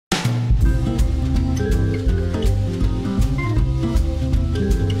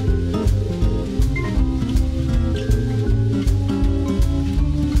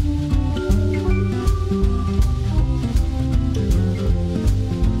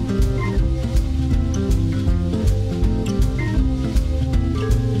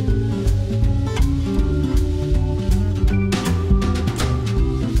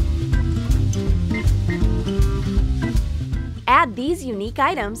these unique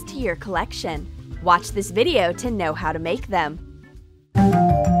items to your collection. Watch this video to know how to make them.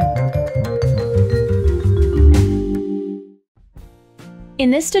 In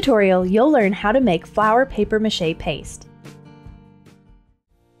this tutorial, you'll learn how to make flour paper mache paste.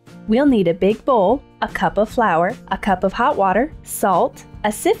 We'll need a big bowl, a cup of flour, a cup of hot water, salt,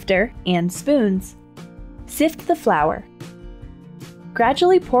 a sifter, and spoons. Sift the flour.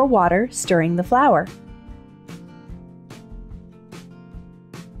 Gradually pour water, stirring the flour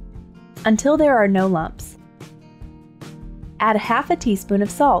until there are no lumps. Add half a teaspoon of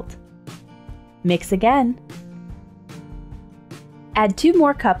salt. Mix again. Add 2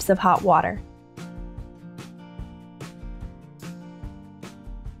 more cups of hot water.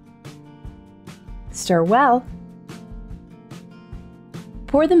 Stir well.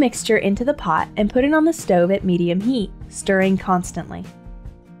 Pour the mixture into the pot and put it on the stove at medium heat, stirring constantly.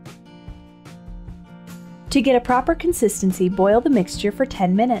 To get a proper consistency, boil the mixture for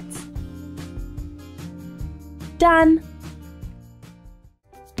 10 minutes. Done!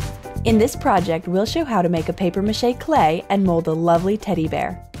 In this project, we'll show how to make a paper mache clay and mold a lovely teddy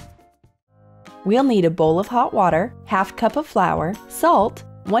bear. We'll need a bowl of hot water, half cup of flour, salt,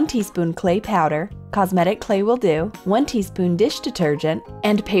 1 teaspoon clay powder, cosmetic clay will do, 1 teaspoon dish detergent,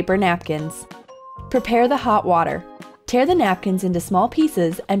 and paper napkins. Prepare the hot water. Tear the napkins into small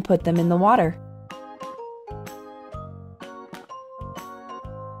pieces and put them in the water.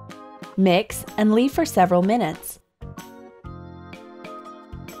 Mix and leave for several minutes.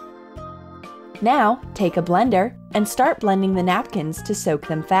 Now, take a blender and start blending the napkins to soak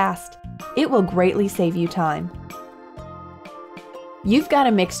them fast. It will greatly save you time. You've got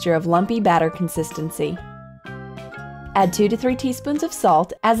a mixture of lumpy batter consistency. Add 2 to 3 teaspoons of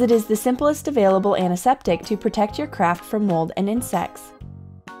salt, as it is the simplest available antiseptic to protect your craft from mold and insects.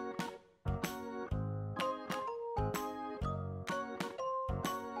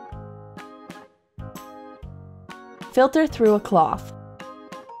 Filter through a cloth.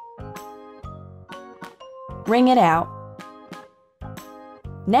 Wring it out.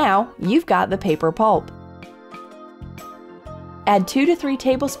 Now, you've got the paper pulp. Add 2 to 3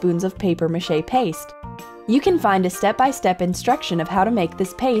 tablespoons of paper mache paste. You can find a step-by-step instruction of how to make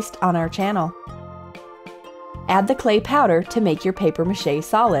this paste on our channel. Add the clay powder to make your paper mache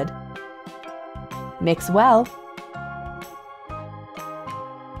solid. Mix well.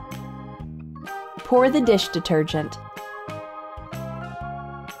 Pour the dish detergent.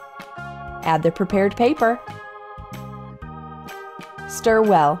 Add the prepared paper. Stir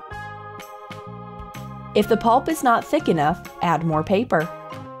well. If the pulp is not thick enough, add more paper.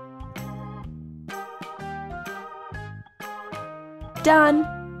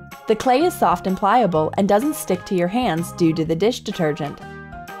 Done! The clay is soft and pliable and doesn't stick to your hands due to the dish detergent.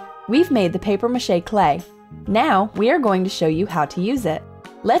 We've made the paper mache clay. Now we are going to show you how to use it.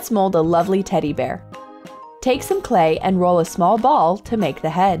 Let's mold a lovely teddy bear. Take some clay and roll a small ball to make the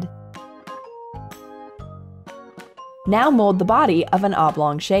head. Now mold the body of an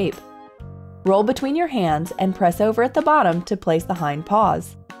oblong shape. Roll between your hands and press over at the bottom to place the hind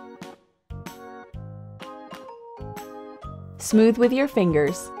paws. Smooth with your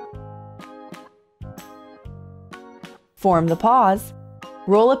fingers. Form the paws.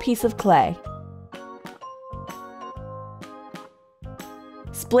 Roll a piece of clay.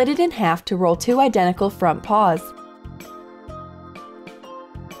 Split it in half to roll 2 identical front paws.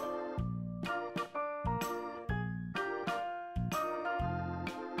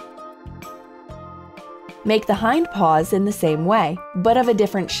 Make the hind paws in the same way, but of a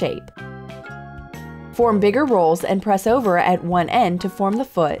different shape. Form bigger rolls and press over at one end to form the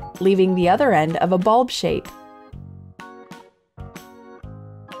foot, leaving the other end of a bulb shape.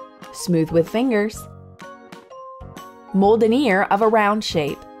 Smooth with fingers. Mold an ear of a round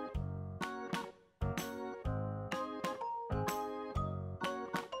shape.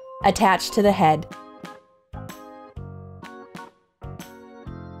 Attach to the head.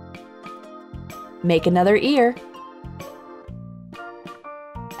 Make another ear.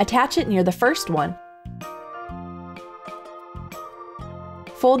 Attach it near the first one.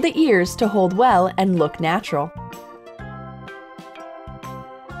 Fold the ears to hold well and look natural.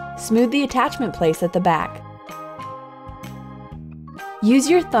 Smooth the attachment place at the back. Use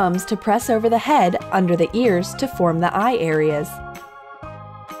your thumbs to press over the head under the ears to form the eye areas.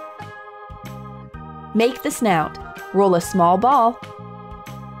 Make the snout. Roll a small ball.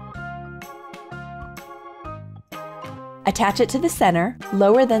 Attach it to the center,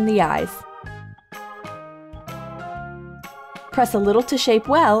 lower than the eyes. Press a little to shape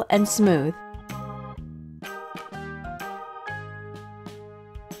well and smooth.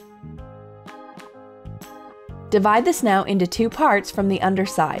 Divide the snout into 2 parts from the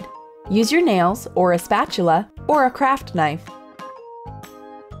underside. Use your nails or a spatula or a craft knife.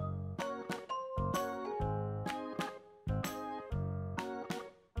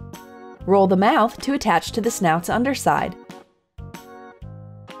 Roll the mouth to attach to the snout's underside.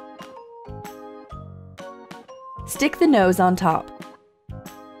 Stick the nose on top.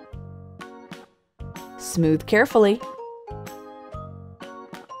 Smooth carefully.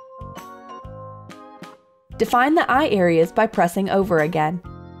 Define the eye areas by pressing over again.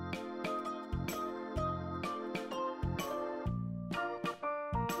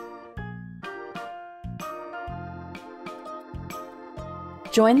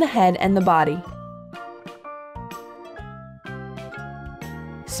 Join the head and the body.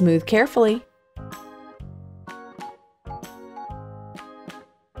 Smooth carefully.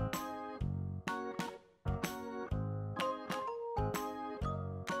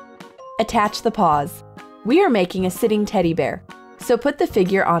 Attach the paws. We are making a sitting teddy bear, so put the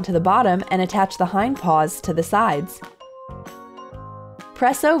figure onto the bottom and attach the hind paws to the sides.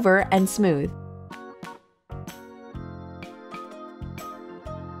 Press over and smooth.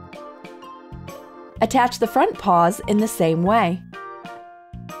 Attach the front paws in the same way.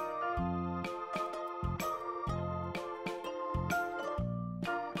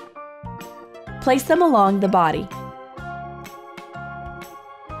 Place them along the body.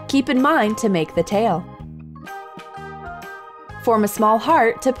 Keep in mind to make the tail. Form a small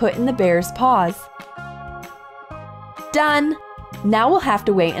heart to put in the bear's paws. Done! Now we'll have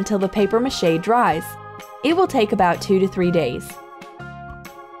to wait until the paper mache dries. It will take about 2 to 3 days.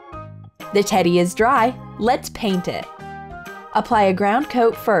 The teddy is dry, let's paint it. Apply a ground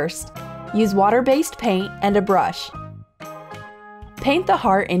coat first. Use water-based paint and a brush. Paint the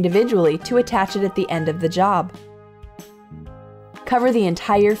heart individually to attach it at the end of the job. Cover the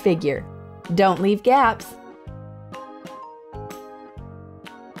entire figure. Don't leave gaps.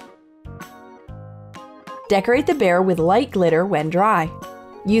 Decorate the bear with light glitter when dry.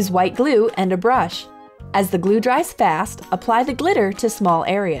 Use white glue and a brush. As the glue dries fast, apply the glitter to small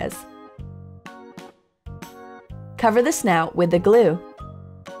areas. Cover the snout with the glue.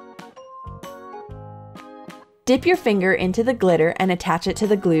 Dip your finger into the glitter and attach it to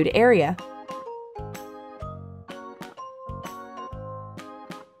the glued area.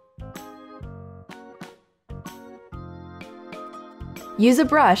 Use a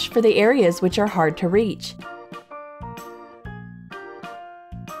brush for the areas which are hard to reach.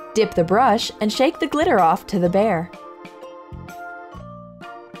 Dip the brush and shake the glitter off to the bear.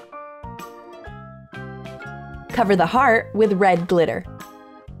 Cover the heart with red glitter.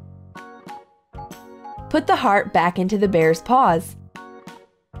 Put the heart back into the bear's paws.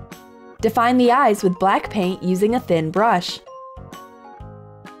 Define the eyes with black paint using a thin brush.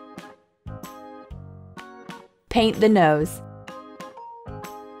 Paint the nose.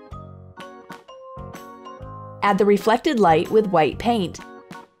 Add the reflected light with white paint.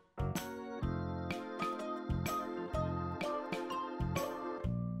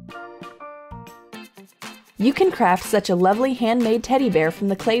 You can craft such a lovely handmade teddy bear from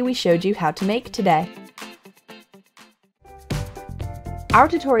the clay we showed you how to make today. Our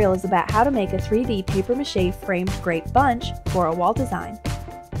tutorial is about how to make a 3D papier-mâché framed grape bunch for a wall design.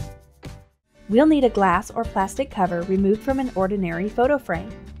 We'll need a glass or plastic cover removed from an ordinary photo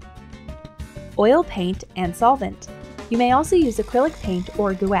frame, oil paint and solvent. You may also use acrylic paint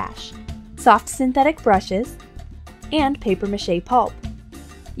or gouache, soft synthetic brushes, and papier-mâché pulp.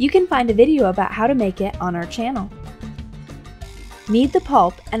 You can find a video about how to make it on our channel. Knead the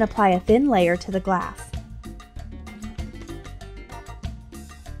pulp and apply a thin layer to the glass.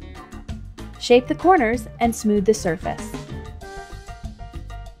 Shape the corners and smooth the surface.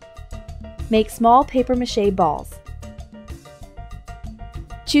 Make small papier-mâché balls.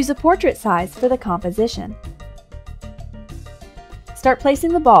 Choose a portrait size for the composition. Start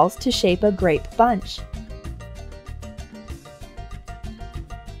placing the balls to shape a grape bunch.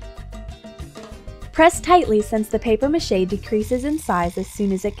 Press tightly since the papier-mâché decreases in size as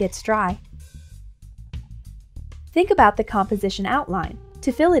soon as it gets dry. Think about the composition outline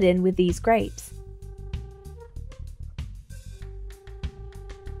to fill it in with these grapes.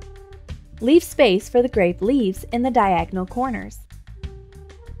 Leave space for the grape leaves in the diagonal corners.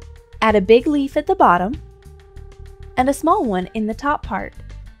 Add a big leaf at the bottom and a small one in the top part.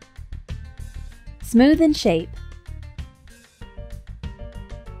 Smooth in shape.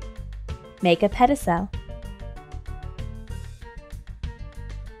 Make a pedicel.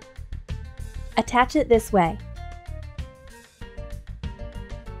 Attach it this way.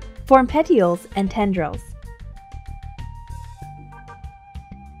 Form petioles and tendrils.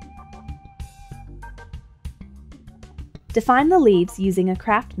 Define the leaves using a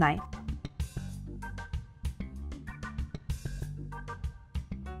craft knife.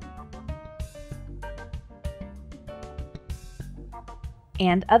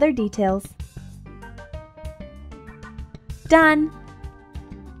 And other details. Done!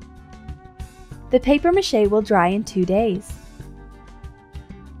 The papier-mâché will dry in 2 days.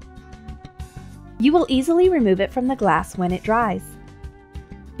 You will easily remove it from the glass when it dries.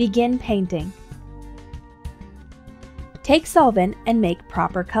 Begin painting. Take solvent and make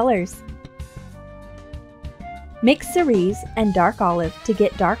proper colors. Mix cerise and dark olive to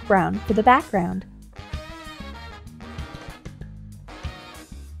get dark brown for the background.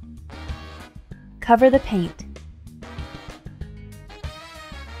 Cover the paint.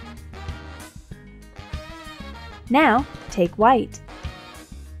 Now, take white.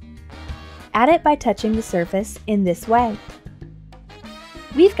 Add it by touching the surface in this way.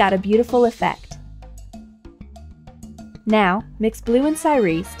 We've got a beautiful effect. Now, mix blue and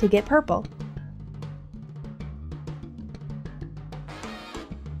cerise to get purple.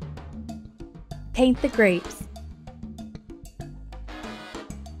 Paint the grapes.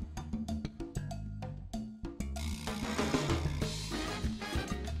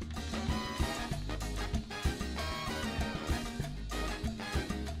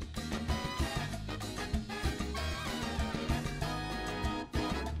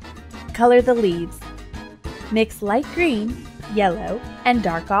 Color the leaves. Mix light green, yellow, and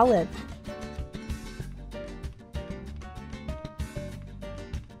dark olive.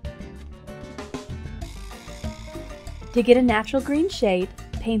 To get a natural green shade,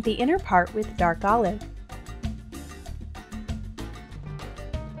 paint the inner part with dark olive.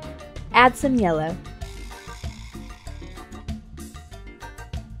 Add some yellow.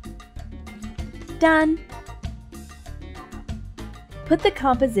 Done! Put the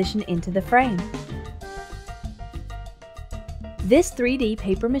composition into the frame. This 3D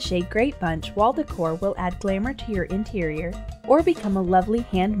papier-mâché grape bunch wall decor will add glamour to your interior or become a lovely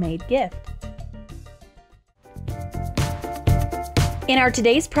handmade gift. In our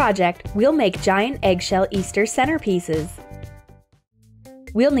today's project, we'll make giant eggshell Easter centerpieces.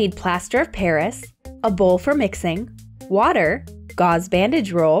 We'll need plaster of Paris, a bowl for mixing, water, gauze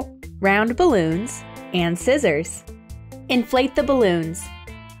bandage roll, round balloons, and scissors. Inflate the balloons.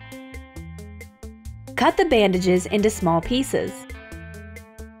 Cut the bandages into small pieces.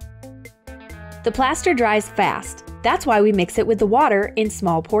 The plaster dries fast. That's why we mix it with the water in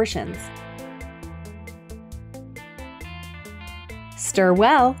small portions. Stir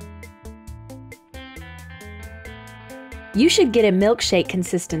well. You should get a milkshake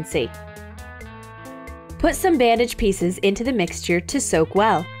consistency. Put some bandage pieces into the mixture to soak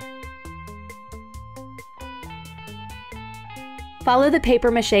well. Follow the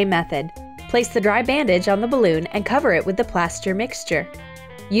papier-mâché method. Place the dry bandage on the balloon and cover it with the plaster mixture.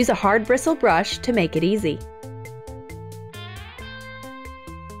 Use a hard bristle brush to make it easy.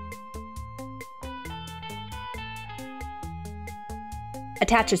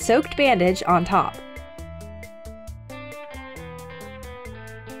 Attach a soaked bandage on top.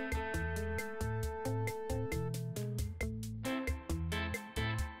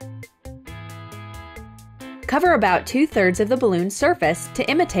 Cover about 2/3 of the balloon's surface to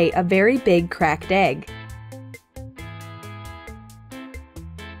imitate a very big cracked egg.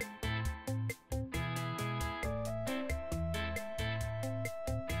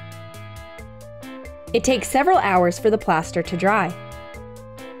 It takes several hours for the plaster to dry.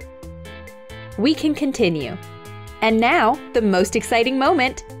 We can continue. And now, the most exciting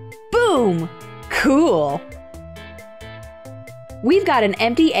moment. Boom! Cool! We've got an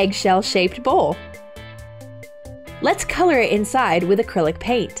empty eggshell-shaped bowl. Let's color it inside with acrylic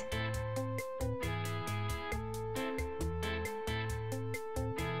paint.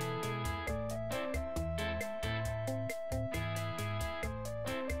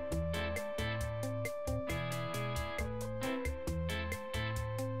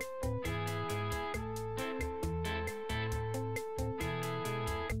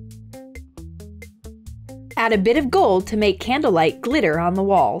 Add a bit of gold to make candlelight glitter on the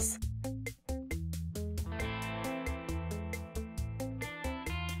walls.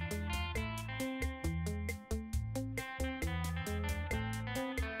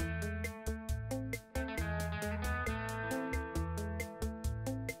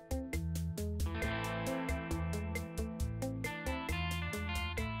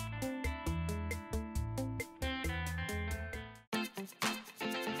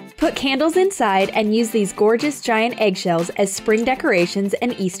 Put candles inside and use these gorgeous giant eggshells as spring decorations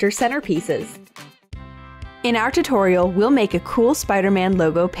and Easter centerpieces. In our tutorial, we'll make a cool Spider-Man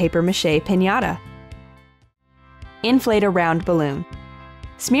logo papier-mâché piñata. Inflate a round balloon.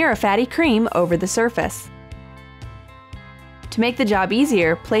 Smear a fatty cream over the surface. To make the job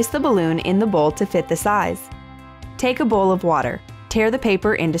easier, place the balloon in the bowl to fit the size. Take a bowl of water. Tear the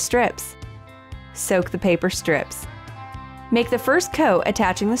paper into strips. Soak the paper strips. Make the first coat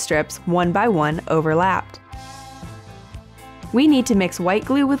attaching the strips one by one overlapped. We need to mix white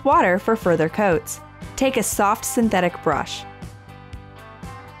glue with water for further coats. Take a soft synthetic brush.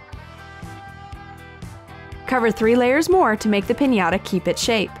 Cover 3 layers more to make the piñata keep its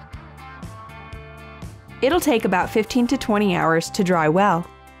shape. It'll take about 15 to 20 hours to dry well.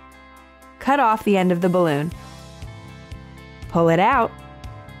 Cut off the end of the balloon. Pull it out.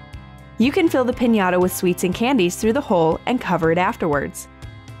 You can fill the piñata with sweets and candies through the hole and cover it afterwards.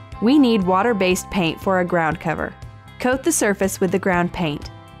 We need water-based paint for a ground cover. Coat the surface with the ground paint.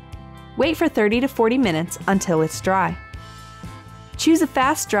 Wait for 30 to 40 minutes until it's dry. Choose a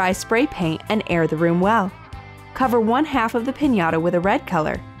fast dry spray paint and air the room well. Cover one half of the piñata with a red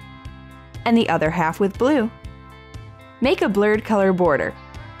color and the other half with blue. Make a blurred color border.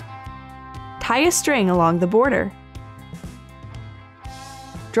 Tie a string along the border.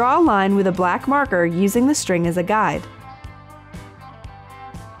 Draw a line with a black marker using the string as a guide.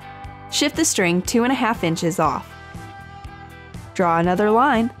 Shift the string 2.5 inches off. Draw another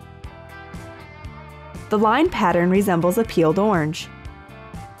line. The line pattern resembles a peeled orange.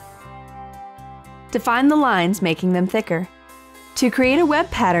 Define the lines, making them thicker. To create a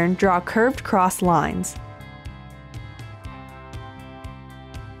web pattern, draw curved cross lines.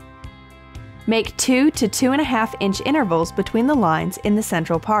 Make 2 to 2.5 inch intervals between the lines in the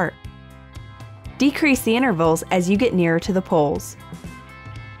central part. Decrease the intervals as you get nearer to the poles.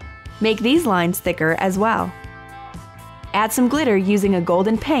 Make these lines thicker as well. Add some glitter using a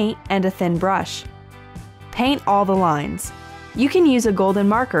golden paint and a thin brush. Paint all the lines. You can use a golden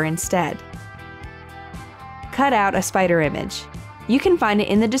marker instead. Cut out a spider image. You can find it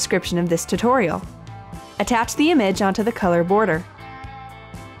in the description of this tutorial. Attach the image onto the color border.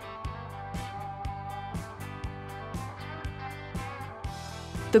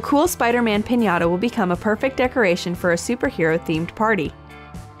 The cool Spider-Man piñata will become a perfect decoration for a superhero-themed party.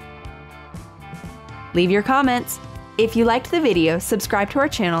 Leave your comments. If you liked the video, subscribe to our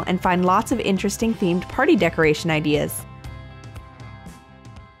channel and find lots of interesting themed party decoration ideas.